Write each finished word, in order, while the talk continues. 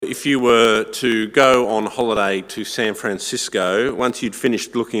if you were to go on holiday to San Francisco, once you'd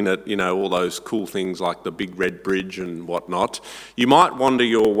finished looking at, all those cool things like the Big Red Bridge and whatnot, you might wander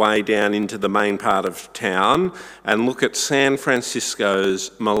your way down into the main part of town and look at San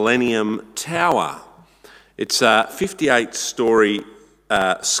Francisco's Millennium Tower. It's a 58-storey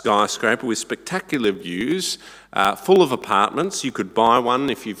skyscraper with spectacular views, full of apartments. You could buy one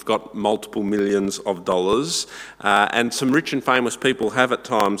if you've got multiple millions of dollars, and some rich and famous people have at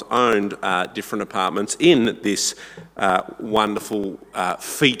times owned different apartments in this wonderful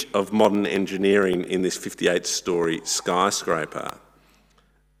feat of modern engineering in this 58-storey skyscraper.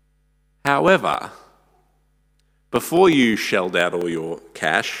 However, before you shelled out all your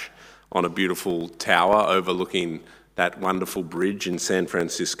cash on a beautiful tower overlooking that wonderful bridge in San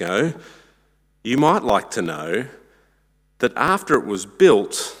Francisco, you might like to know that after it was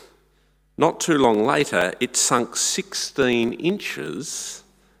built, not too long later, it sunk 16 inches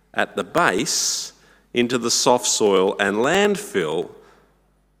at the base into the soft soil and landfill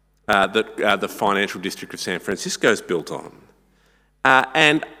that the financial district of San Francisco is built on.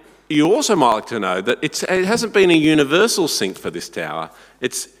 And you also might like to know that it hasn't been a universal sink for this tower.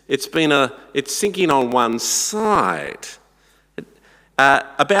 It's sinking on one side.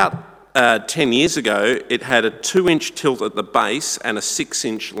 About 10 years ago, it had a 2-inch tilt at the base and a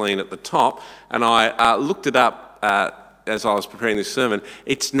 6-inch lean at the top. And I looked it up as I was preparing this sermon.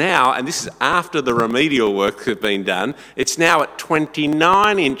 It's now, and this is after the remedial work had been done, it's now at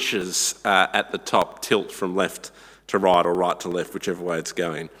 29 inches at the top, tilt from left to right or right to left, whichever way it's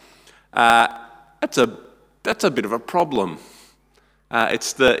going. That's a bit of a problem.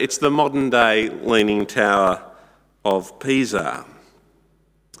 It's the modern day Leaning Tower of Pisa.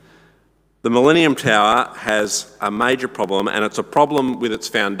 The Millennium Tower has a major problem, and it's a problem with its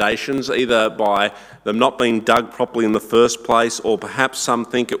foundations, either by them not being dug properly in the first place, or perhaps some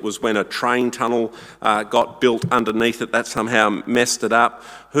think it was when a train tunnel got built underneath it that somehow messed it up.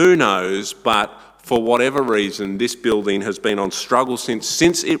 Who knows? But for whatever reason, this building has been on struggle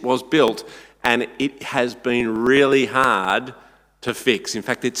since it was built, and it has been really hard to fix. In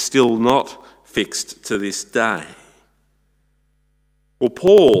fact, it's still not fixed to this day. Well,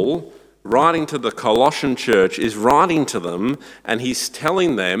 Paul, writing to the Colossian church, is writing to them, and he's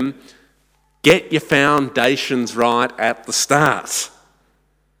telling them, get your foundations right at the start.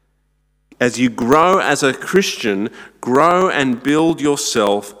 As you grow as a Christian, grow and build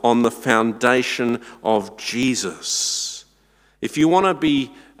yourself on the foundation of Jesus. If you want to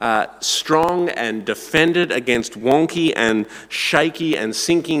be strong and defended against wonky and shaky and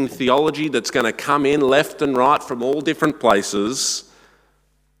sinking theology that's going to come in left and right from all different places,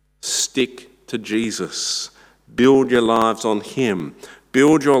 stick to Jesus. Build your lives on him.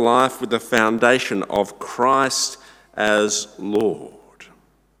 Build your life with the foundation of Christ as Lord.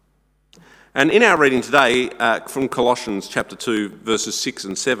 And in our reading today from Colossians chapter 2, verses 6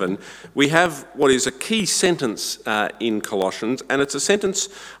 and 7, we have what is a key sentence in Colossians, and it's a sentence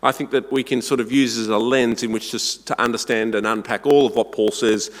I think that we can sort of use as a lens in which to understand and unpack all of what Paul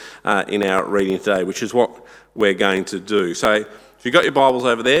says in our reading today, which is what we're going to do. So if you've got your Bibles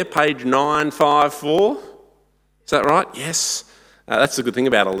over there, page 954, is that right? Yes. That's the good thing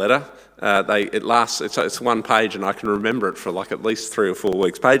about a letter. It's one page and I can remember it for like at least 3 or 4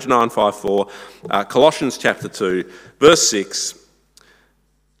 weeks. Page 954, Colossians chapter 2, verse 6.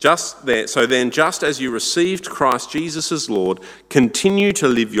 Just as you received Christ Jesus as Lord, continue to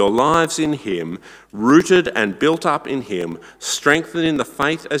live your lives in him, rooted and built up in him, strengthened in the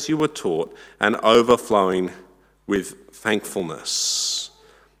faith as you were taught, and overflowing with thankfulness.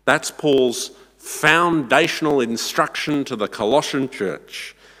 That's Paul's foundational instruction to the Colossian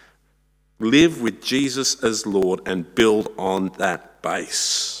church. Live with Jesus as Lord and build on that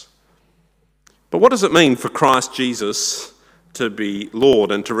base. But what does it mean for Christ Jesus to be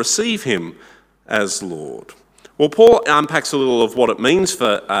Lord and to receive him as Lord? Well, Paul unpacks a little of what it means for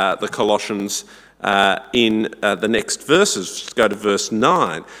the Colossians in the next verses. Just go to verse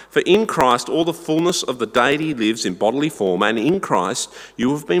 9. For in Christ all the fullness of the deity lives in bodily form, and in Christ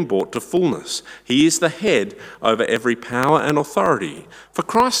you have been brought to fullness. He is the head over every power and authority. For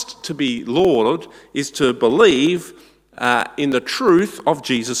Christ to be Lord is to believe in the truth of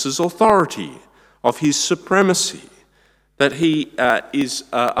Jesus' authority, of his supremacy, that he is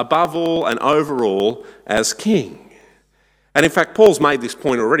above all and over all as king. And in fact, Paul's made this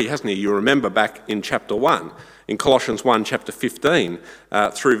point already, hasn't he? You remember back in chapter 1, in Colossians 1, chapter 15,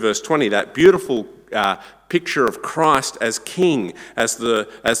 through verse 20, that beautiful picture of Christ as king, as the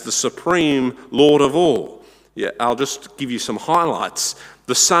supreme Lord of all. Yeah, I'll just give you some highlights.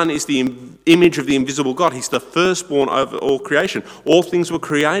 The Son is the image of the invisible God. He's the firstborn over all creation. All things were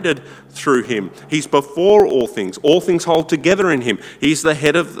created through him. He's before all things. All things hold together in him. He's the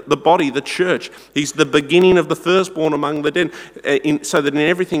head of the body, the church. He's the beginning of the firstborn among the dead, so that in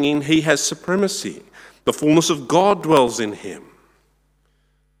everything he has supremacy. The fullness of God dwells in him.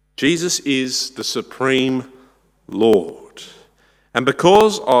 Jesus is the supreme Lord. And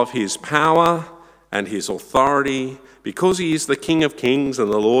because of his power and his authority, because he is the King of kings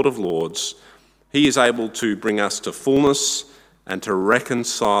and the Lord of lords, he is able to bring us to fullness and to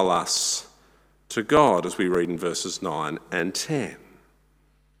reconcile us to God, as we read in verses 9 and 10.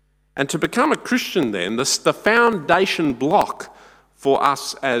 And to become a Christian then, the foundation block for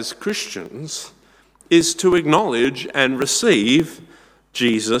us as Christians is to acknowledge and receive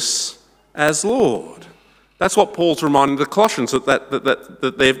Jesus as Lord. That's what Paul's reminding the Colossians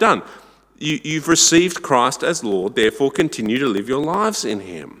that they've done. You've received Christ as Lord, therefore continue to live your lives in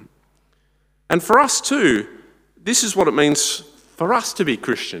him. And for us too, this is what it means for us to be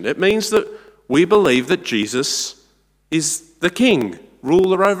Christian. It means that we believe that Jesus is the King,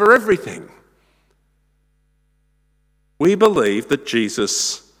 ruler over everything. We believe that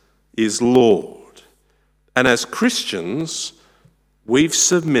Jesus is Lord. And as Christians, we've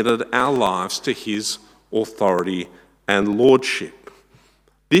submitted our lives to his authority and lordship.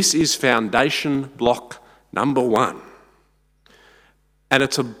 This is foundation block number 1. And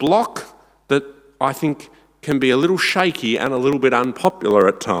it's a block that I think can be a little shaky and a little bit unpopular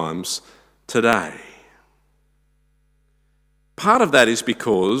at times today. Part of that is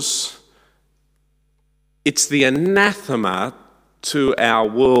because it's the anathema to our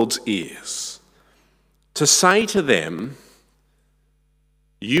world's ears to say to them,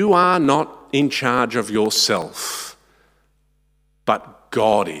 you are not in charge of yourself, but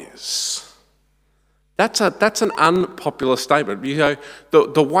God is. That's an unpopular statement. You know,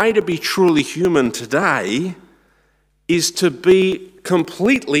 the way to be truly human today is to be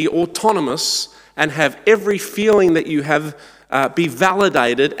completely autonomous and have every feeling that you have be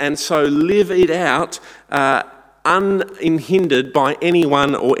validated, and so live it out unhindered by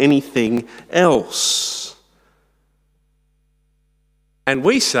anyone or anything else. And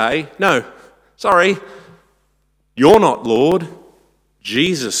we say, no, sorry, you're not Lord.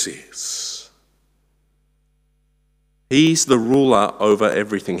 Jesus is. He's the ruler over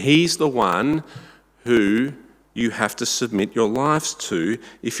everything. He's the one who you have to submit your lives to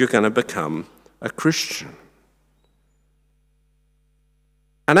if you're going to become a Christian.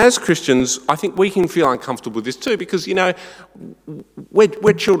 And as Christians, I think we can feel uncomfortable with this too, because, you know,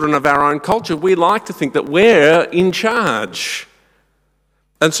 we're children of our own culture. We like to think that we're in charge.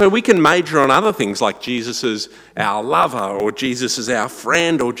 And so we can major on other things like Jesus is our lover, or Jesus is our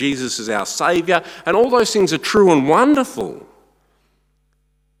friend, or Jesus is our saviour, and all those things are true and wonderful.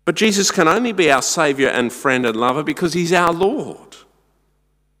 But Jesus can only be our saviour and friend and lover because he's our Lord.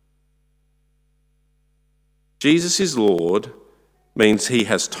 Jesus is Lord means he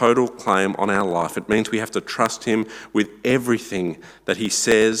has total claim on our life. It means we have to trust him with everything that he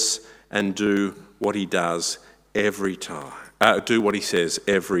says and do what he does every time. Do what he says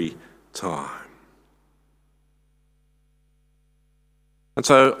every time. And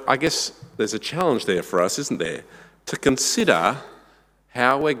so I guess there's a challenge there for us, isn't there? To consider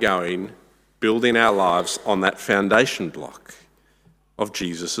how we're going building our lives on that foundation block of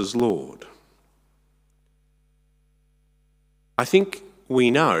Jesus as Lord. I think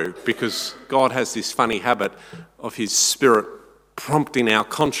we know, because God has this funny habit of his Spirit prompting our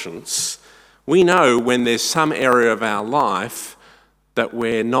conscience. We know when there's some area of our life that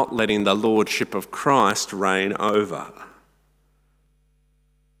we're not letting the Lordship of Christ reign over.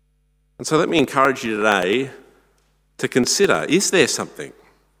 And so let me encourage you today to consider, is there something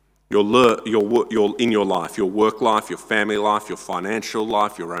in your life, your work life, your family life, your financial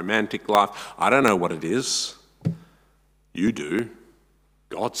life, your romantic life? I don't know what it is. You do.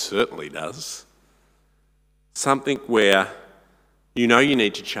 God certainly does. Something where you know you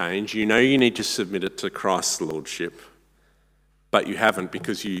need to change, you know you need to submit it to Christ's Lordship, but you haven't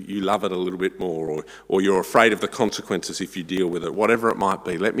because you love it a little bit more, or you're afraid of the consequences if you deal with it, whatever it might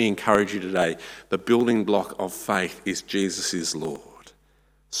be. Let me encourage you today, the building block of faith is Jesus is Lord.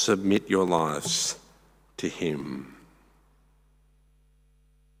 Submit your lives to him.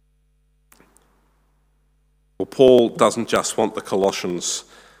 Well, Paul doesn't just want the Colossians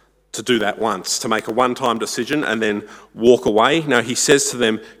to do that once, to make a one-time decision and then walk away. No, he says to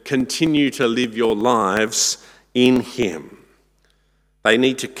them, continue to live your lives in him. They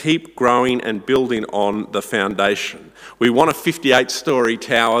need to keep growing and building on the foundation. We want a 58-storey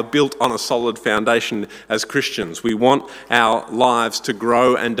tower built on a solid foundation as Christians. We want our lives to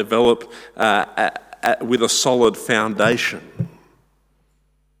grow and develop with a solid foundation.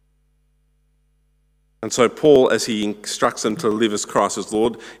 And so Paul, as he instructs them to live as Christ as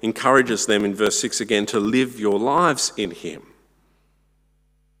Lord, encourages them in verse 6 again to live your lives in him.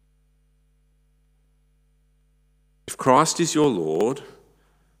 If Christ is your Lord,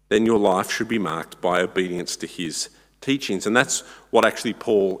 then your life should be marked by obedience to his teachings. And that's what actually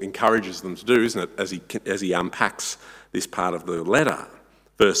Paul encourages them to do, isn't it, as he unpacks this part of the letter.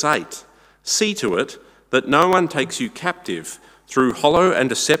 Verse 8, see to it that no one takes you captive through hollow and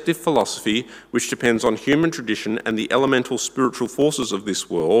deceptive philosophy, which depends on human tradition and the elemental spiritual forces of this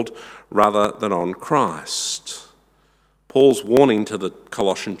world, rather than on Christ. Paul's warning to the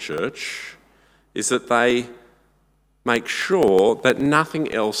Colossian church is that they make sure that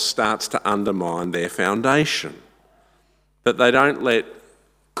nothing else starts to undermine their foundation, that they don't let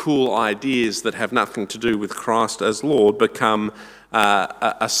cool ideas that have nothing to do with Christ as Lord become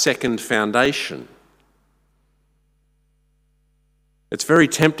a second foundation. It's very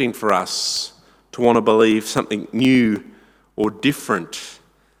tempting for us to want to believe something new or different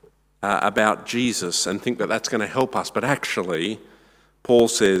about Jesus and think that that's going to help us. But actually, Paul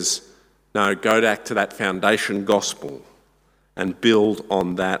says, no, go back to that foundation gospel and build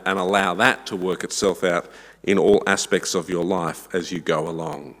on that and allow that to work itself out in all aspects of your life as you go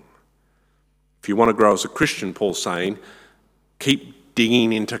along. If you want to grow as a Christian, Paul's saying, keep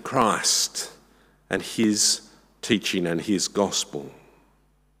digging into Christ and his teaching and his gospel.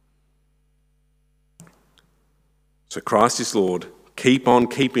 So Christ is Lord. Keep on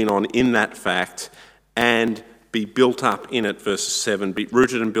keeping on in that fact and be built up in it, verse 7, be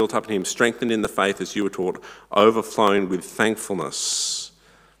rooted and built up in him, strengthened in the faith as you were taught, overflowing with thankfulness.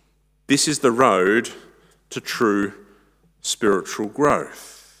 This is the road to true spiritual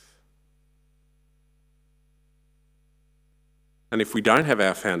growth. And if we don't have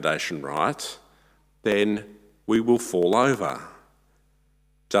our foundation right, then we will fall over,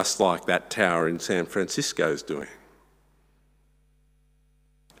 just like that tower in San Francisco is doing.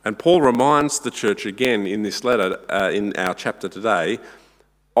 And Paul reminds the church again in this letter, in our chapter today,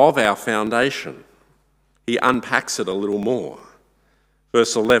 of our foundation. He unpacks it a little more.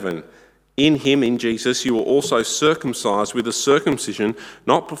 Verse 11, in him, in Jesus, you were also circumcised with a circumcision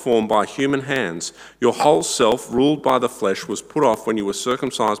not performed by human hands. Your whole self, ruled by the flesh, was put off when you were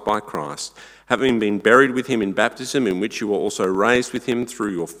circumcised by Christ, having been buried with him in baptism, in which you were also raised with him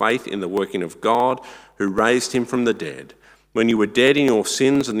through your faith in the working of God, who raised him from the dead. When you were dead in your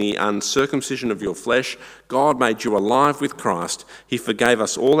sins and the uncircumcision of your flesh, God made you alive with Christ. He forgave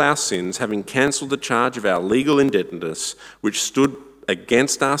us all our sins, having cancelled the charge of our legal indebtedness, which stood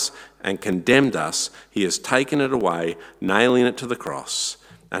against us and condemned us. He has taken it away, nailing it to the cross.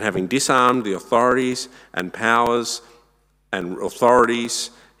 And having disarmed the authorities and powers and authorities,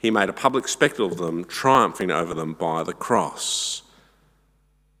 he made a public spectacle of them, triumphing over them by the cross.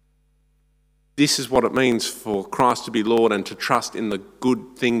 This is what it means for Christ to be Lord and to trust in the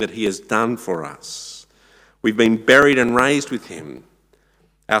good thing that he has done for us. We've been buried and raised with him.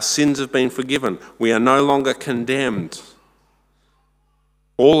 Our sins have been forgiven. We are no longer condemned.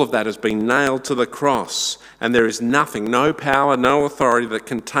 All of that has been nailed to the cross, and there is nothing, no power, no authority that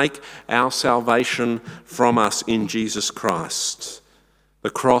can take our salvation from us in Jesus Christ.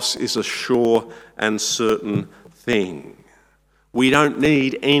 The cross is a sure and certain thing. We don't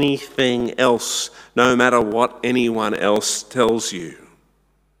need anything else, no matter what anyone else tells you.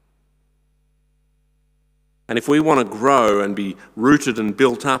 And if we want to grow and be rooted and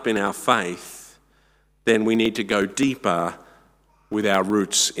built up in our faith, then we need to go deeper with our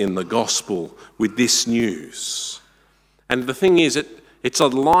roots in the gospel, with this news. And the thing is, it's a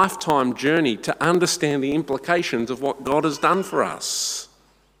lifetime journey to understand the implications of what God has done for us.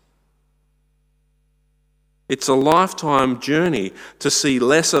 It's a lifetime journey to see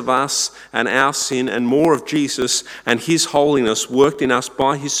less of us and our sin and more of Jesus and his holiness worked in us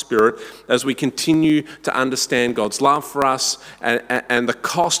by his Spirit as we continue to understand God's love for us and the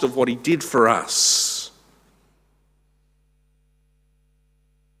cost of what he did for us.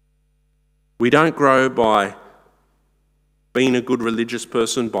 We don't grow by being a good religious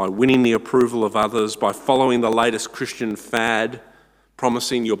person, by winning the approval of others, by following the latest Christian fad,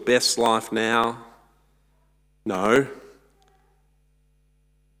 promising your best life now. No,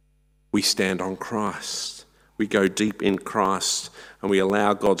 we stand on Christ. We go deep in Christ and we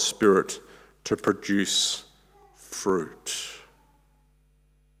allow God's Spirit to produce fruit.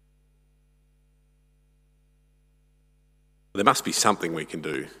 There must be something we can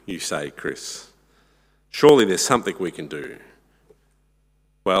do, you say, Chris. Surely there's something we can do.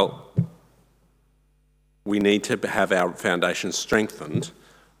 Well, we need to have our foundation strengthened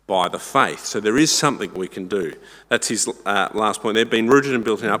by the faith. So there is something we can do. That's his last point. They've been rooted and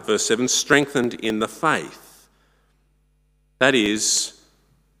built up, verse 7, strengthened in the faith. That is,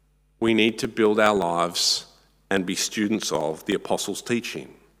 we need to build our lives and be students of the apostles'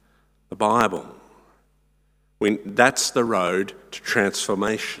 teaching, the Bible. That's the road to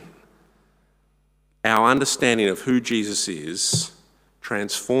transformation. Our understanding of who Jesus is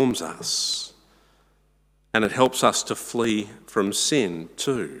transforms us, and it helps us to flee from sin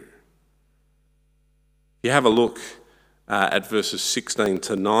too. If you have a look at verses 16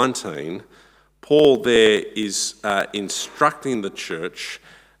 to 19, Paul there is instructing the church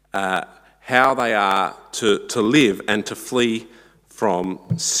how they are to live and to flee from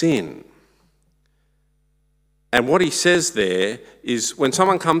sin. And what he says there is when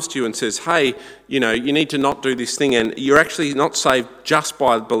someone comes to you and says, hey, you need to not do this thing, and you're actually not saved just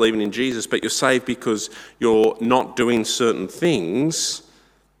by believing in Jesus, but you're saved because you're not doing certain things,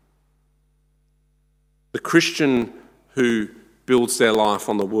 the Christian who builds their life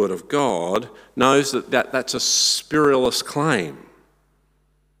on the Word of God knows that that's a spurious claim.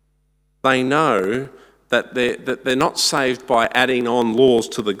 They know that they're not saved by adding on laws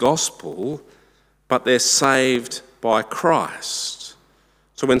to the gospel, but they're saved by Christ.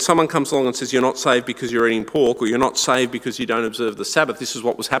 So when someone comes along and says you're not saved because you're eating pork, or you're not saved because you don't observe the Sabbath, this is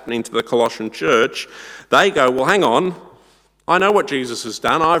what was happening to the Colossian church, they go, well, hang on, I know what Jesus has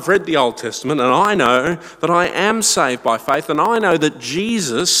done, I've read the Old Testament, and I know that I am saved by faith, and I know that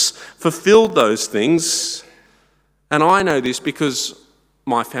Jesus fulfilled those things, and I know this because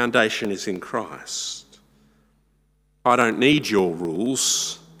my foundation is in Christ. I don't need your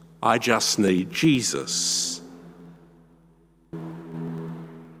rules, I just need Jesus.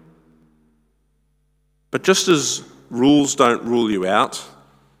 But just as rules don't rule you out,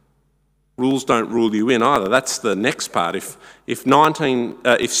 rules don't rule you in either. That's the next part. If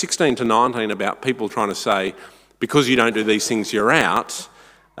 16 to 19 about people trying to say, because you don't do these things, you're out,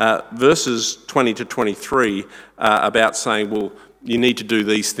 verses 20 to 23 about saying, well, you need to do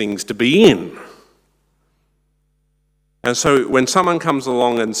these things to be in. And so when someone comes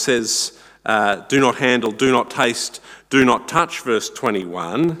along and says, do not handle, do not taste, do not touch, verse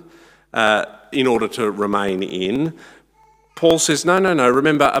 21, in order to remain in, Paul says, no,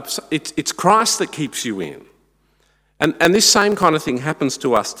 remember, it's Christ that keeps you in. And this same kind of thing happens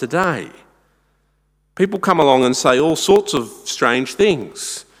to us today. People come along and say all sorts of strange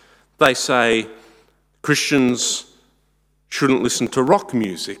things. They say Christians shouldn't listen to rock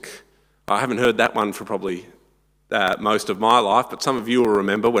music. I haven't heard that one for probably most of my life, but some of you will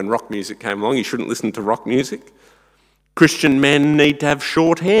remember when rock music came along, you shouldn't listen to rock music. Christian men need to have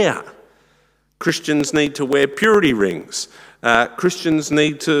short hair. Christians need to wear purity rings. Christians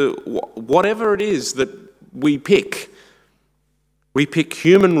need to, whatever it is that we pick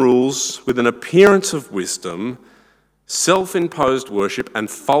human rules with an appearance of wisdom, self-imposed worship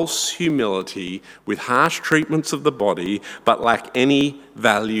and false humility with harsh treatments of the body, but lack any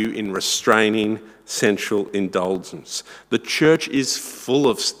value in restraining sensual indulgence. The church is full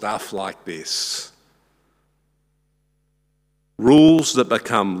of stuff like this. Rules that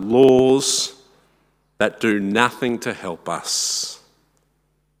become laws that do nothing to help us.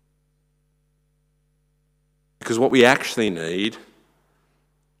 Because what we actually need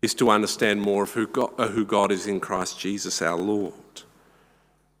is to understand more of who God is in Christ Jesus our Lord.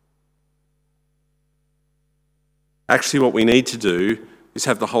 Actually, what we need to do is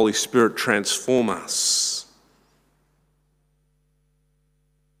have the Holy Spirit transform us.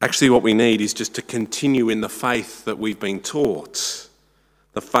 Actually, what we need is just to continue in the faith that we've been taught,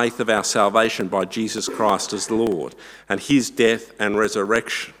 the faith of our salvation by Jesus Christ as Lord and his death and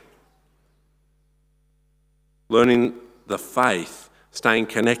resurrection. Learning the faith, staying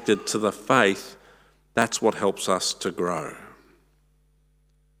connected to the faith, that's what helps us to grow.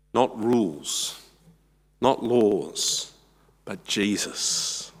 Not rules, not laws, but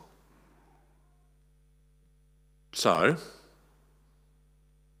Jesus. So,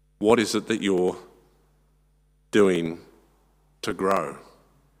 what is it that you're doing to grow,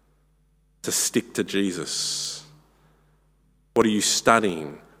 to stick to Jesus? What are you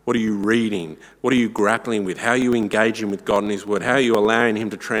studying? What are you reading? What are you grappling with? How are you engaging with God and his word? How are you allowing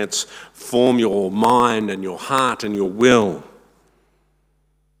him to transform your mind and your heart and your will?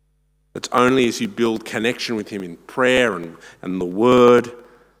 It's only as you build connection with him in prayer and the word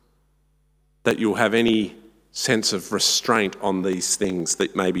that you'll have any sense of restraint on these things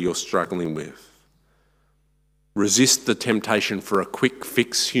that maybe you're struggling with. Resist the temptation for a quick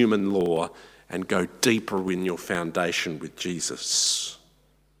fix human law and go deeper in your foundation with Jesus.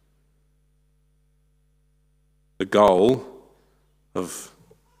 The goal of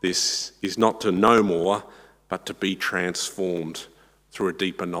this is not to know more, but to be transformed through a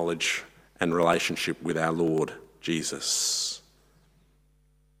deeper knowledge and relationship with our Lord Jesus.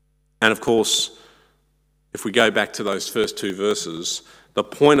 And of course, if we go back to those first two verses, the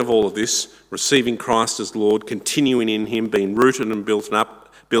point of all of this, receiving Christ as Lord, continuing in him, being rooted and built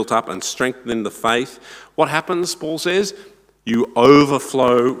up and strengthened in the faith, what happens, Paul says? You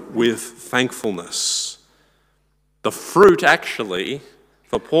overflow with thankfulness. The fruit, actually,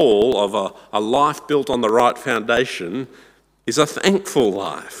 for Paul, of a life built on the right foundation is a thankful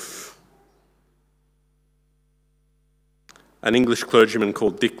life. An English clergyman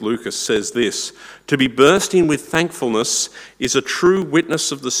called Dick Lucas says this: "To be bursting with thankfulness is a true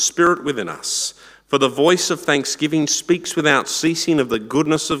witness of the Spirit within us. For the voice of thanksgiving speaks without ceasing of the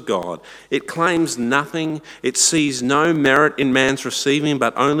goodness of God. It claims nothing. It sees no merit in man's receiving,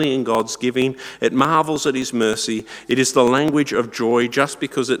 but only in God's giving. It marvels at his mercy. It is the language of joy just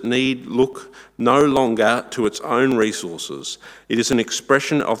because it need look no longer to its own resources. It is an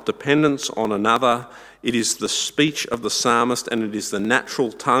expression of dependence on another. It is the speech of the psalmist, and it is the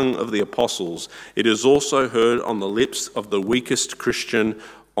natural tongue of the apostles. It is also heard on the lips of the weakest Christian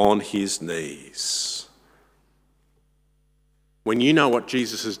on his knees." When you know what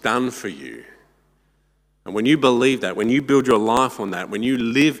Jesus has done for you, and when you believe that, when you build your life on that, when you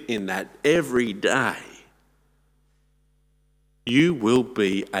live in that every day, you will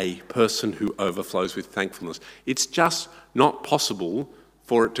be a person who overflows with thankfulness. It's just not possible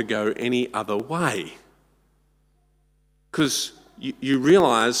for it to go any other way. Because you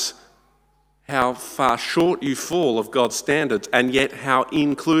realise how far short you fall of God's standards, and yet how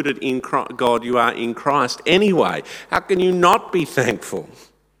included in God you are in Christ anyway. How can you not be thankful?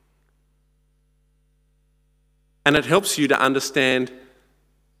 And it helps you to understand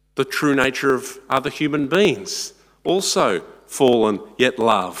the true nature of other human beings, also fallen yet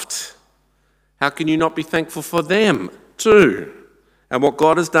loved. How can you not be thankful for them too, and what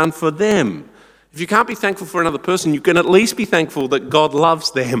God has done for them? If you can't be thankful for another person, you can at least be thankful that God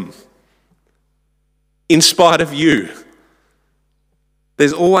loves them in spite of you.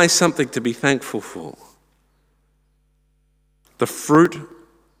 There's always something to be thankful for. The fruit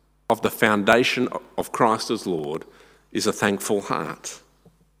of the foundation of Christ as Lord is a thankful heart.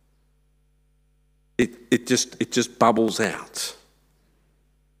 It just bubbles out.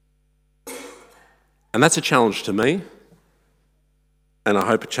 And that's a challenge to me, and I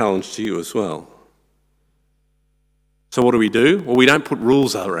hope a challenge to you as well. So what do? Well, we don't put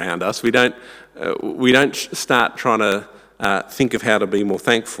rules around us. We don't start trying to think of how to be more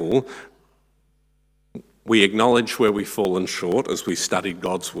thankful. We acknowledge where we've fallen short as we study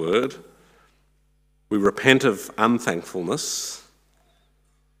God's word. We repent of unthankfulness.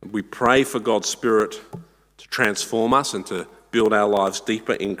 We pray for God's Spirit to transform us and to build our lives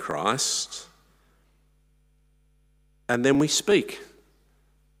deeper in Christ. And then we speak.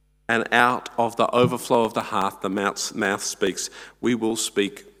 And out of the overflow of the heart, the mouth speaks. We will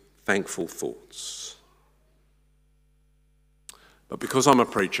speak thankful thoughts. But because I'm a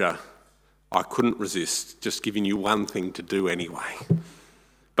preacher, I couldn't resist just giving you one thing to do anyway.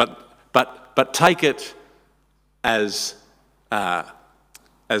 But take it as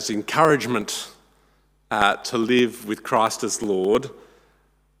encouragement to live with Christ as Lord,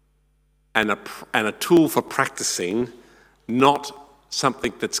 and a tool for practicing, not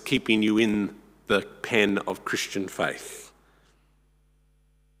something that's keeping you in the pen of Christian faith.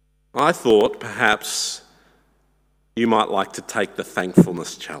 I thought perhaps you might like to take the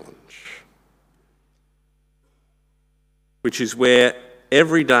thankfulness challenge, which is where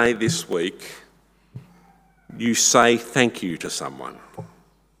every day this week you say thank you to someone.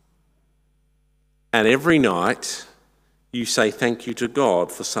 And every night you say thank you to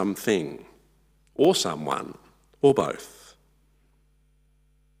God for something, or someone, or both.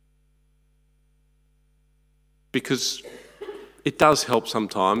 Because it does help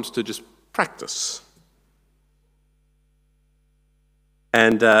sometimes to just practice.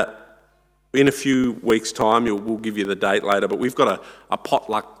 And in a few weeks' time, we'll give you the date later, but we've got a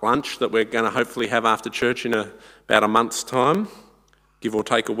potluck lunch that we're going to hopefully have after church in about a month's time, give or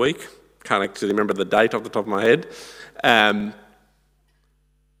take a week. Can't actually remember the date off the top of my head.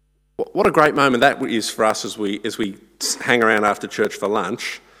 What a great moment that is for us as we hang around after church for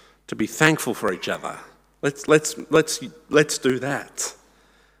lunch, to be thankful for each other. Let's do that.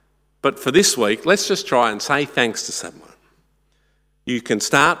 But for this week, let's just try and say thanks to someone. You can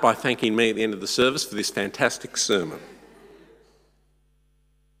start by thanking me at the end of the service for this fantastic sermon.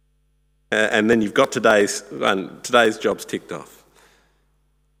 And then you've got today's job's ticked off.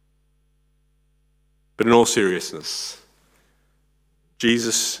 But in all seriousness,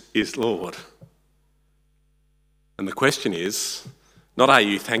 Jesus is Lord. And the question is, not are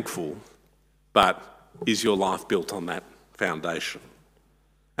you thankful, but is your life built on that foundation?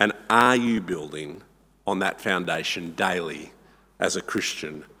 And are you building on that foundation daily as a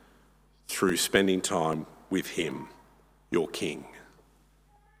Christian through spending time with him, your King?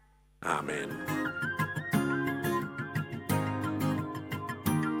 Amen.